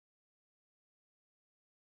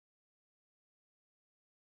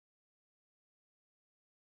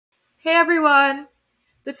Hey everyone!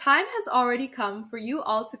 The time has already come for you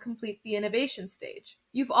all to complete the innovation stage.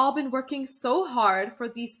 You've all been working so hard for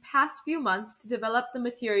these past few months to develop the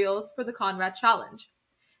materials for the Conrad Challenge,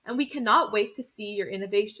 and we cannot wait to see your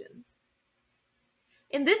innovations.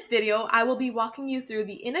 In this video, I will be walking you through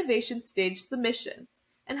the innovation stage submission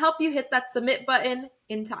and help you hit that submit button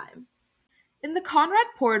in time. In the Conrad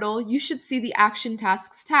portal, you should see the Action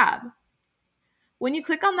Tasks tab. When you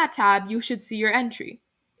click on that tab, you should see your entry.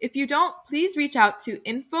 If you don't, please reach out to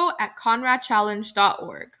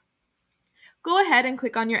info@conradchallenge.org. Go ahead and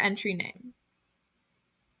click on your entry name.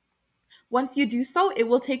 Once you do so, it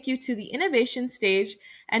will take you to the innovation stage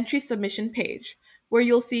entry submission page, where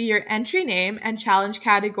you'll see your entry name and challenge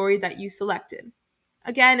category that you selected.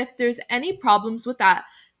 Again, if there's any problems with that,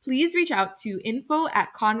 please reach out to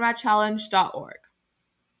info@conradchallenge.org.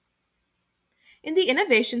 In the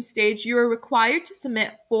innovation stage, you are required to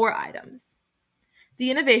submit 4 items: the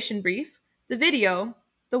innovation brief, the video,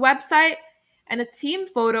 the website, and a team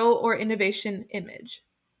photo or innovation image.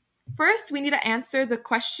 First, we need to answer the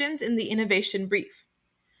questions in the innovation brief.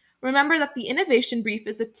 Remember that the innovation brief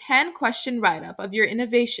is a 10-question write-up of your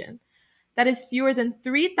innovation that is fewer than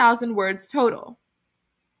 3,000 words total.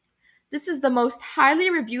 This is the most highly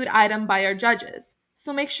reviewed item by our judges,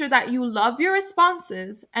 so make sure that you love your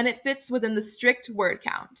responses and it fits within the strict word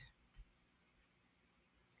count.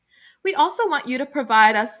 We also want you to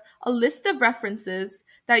provide us a list of references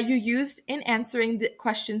that you used in answering the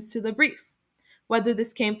questions to the brief, whether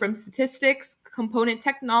this came from statistics, component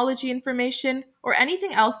technology information, or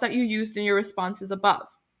anything else that you used in your responses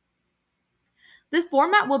above. The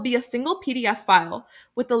format will be a single PDF file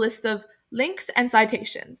with a list of links and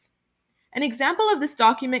citations. An example of this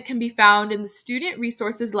document can be found in the Student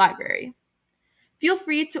Resources Library. Feel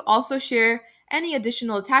free to also share any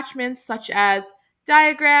additional attachments such as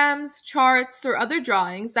diagrams, charts, or other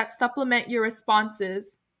drawings that supplement your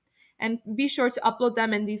responses, and be sure to upload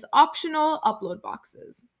them in these optional upload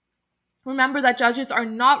boxes. Remember that judges are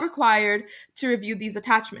not required to review these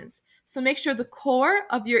attachments, so make sure the core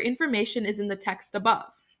of your information is in the text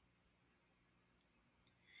above.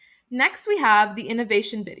 Next, we have the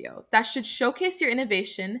innovation video that should showcase your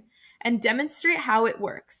innovation and demonstrate how it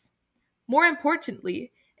works. More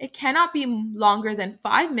importantly, it cannot be longer than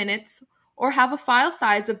 5 minutes or have a file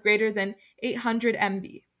size of greater than 800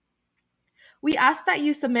 MB. We ask that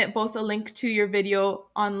you submit both a link to your video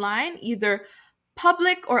online, either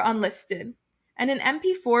public or unlisted, and an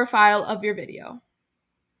MP4 file of your video.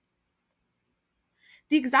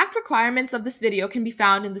 The exact requirements of this video can be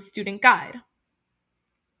found in the student guide.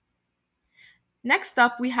 Next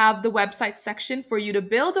up, we have the website section for you to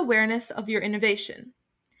build awareness of your innovation.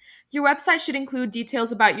 Your website should include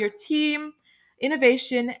details about your team,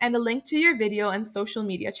 innovation, and a link to your video and social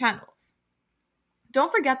media channels.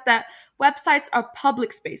 Don't forget that websites are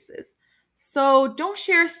public spaces, so don't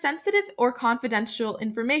share sensitive or confidential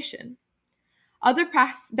information. Other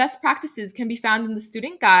best practices can be found in the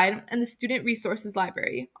student guide and the Student Resources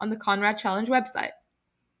Library on the Conrad Challenge website.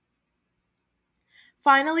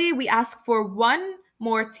 Finally, we ask for one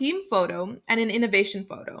more team photo and an innovation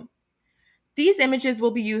photo. These images will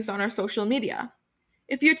be used on our social media.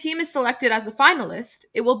 If your team is selected as a finalist,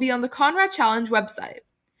 it will be on the Conrad Challenge website,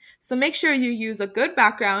 so make sure you use a good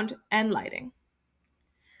background and lighting.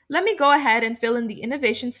 Let me go ahead and fill in the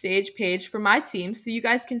innovation stage page for my team so you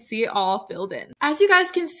guys can see it all filled in. As you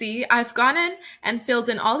guys can see, I've gone in and filled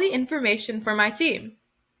in all the information for my team.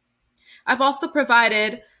 I've also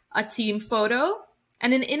provided a team photo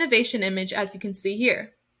and an innovation image, as you can see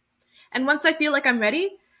here. And once I feel like I'm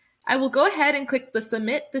ready, I will go ahead and click the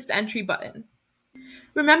Submit This Entry button.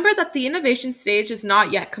 Remember that the innovation stage is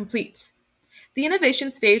not yet complete. The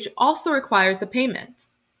innovation stage also requires a payment.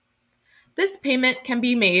 This payment can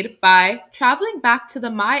be made by traveling back to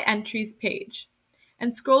the My Entries page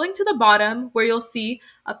and scrolling to the bottom where you'll see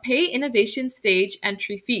a Pay Innovation Stage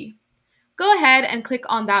Entry Fee. Go ahead and click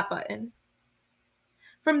on that button.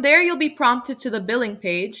 From there, you'll be prompted to the billing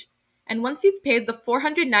page, and once you've paid the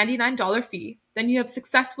 $499 fee, then you have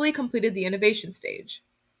successfully completed the innovation stage.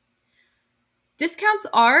 Discounts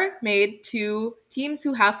are made to teams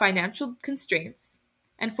who have financial constraints,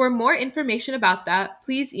 and for more information about that,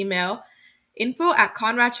 please email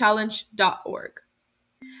info@conradchallenge.org.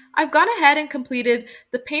 I've gone ahead and completed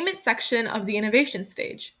the payment section of the innovation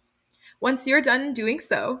stage. Once you're done doing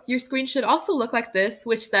so, your screen should also look like this,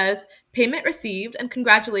 which says, "Payment received and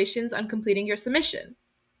congratulations on completing your submission."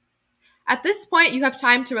 At this point, you have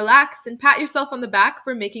time to relax and pat yourself on the back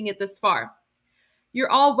for making it this far. You're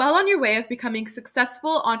all well on your way of becoming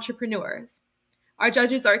successful entrepreneurs. Our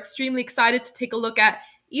judges are extremely excited to take a look at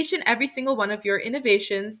each and every single one of your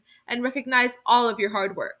innovations and recognize all of your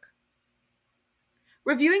hard work.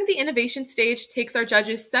 Reviewing the innovation stage takes our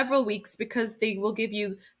judges several weeks because they will give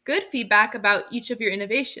you good feedback about each of your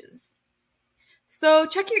innovations. So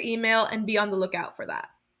check your email and be on the lookout for that.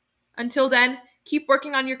 Until then, keep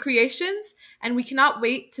working on your creations, and we cannot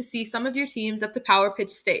wait to see some of your teams at the Power Pitch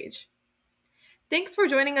stage. Thanks for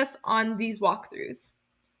joining us on these walkthroughs.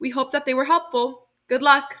 We hope that they were helpful. Good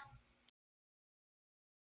luck!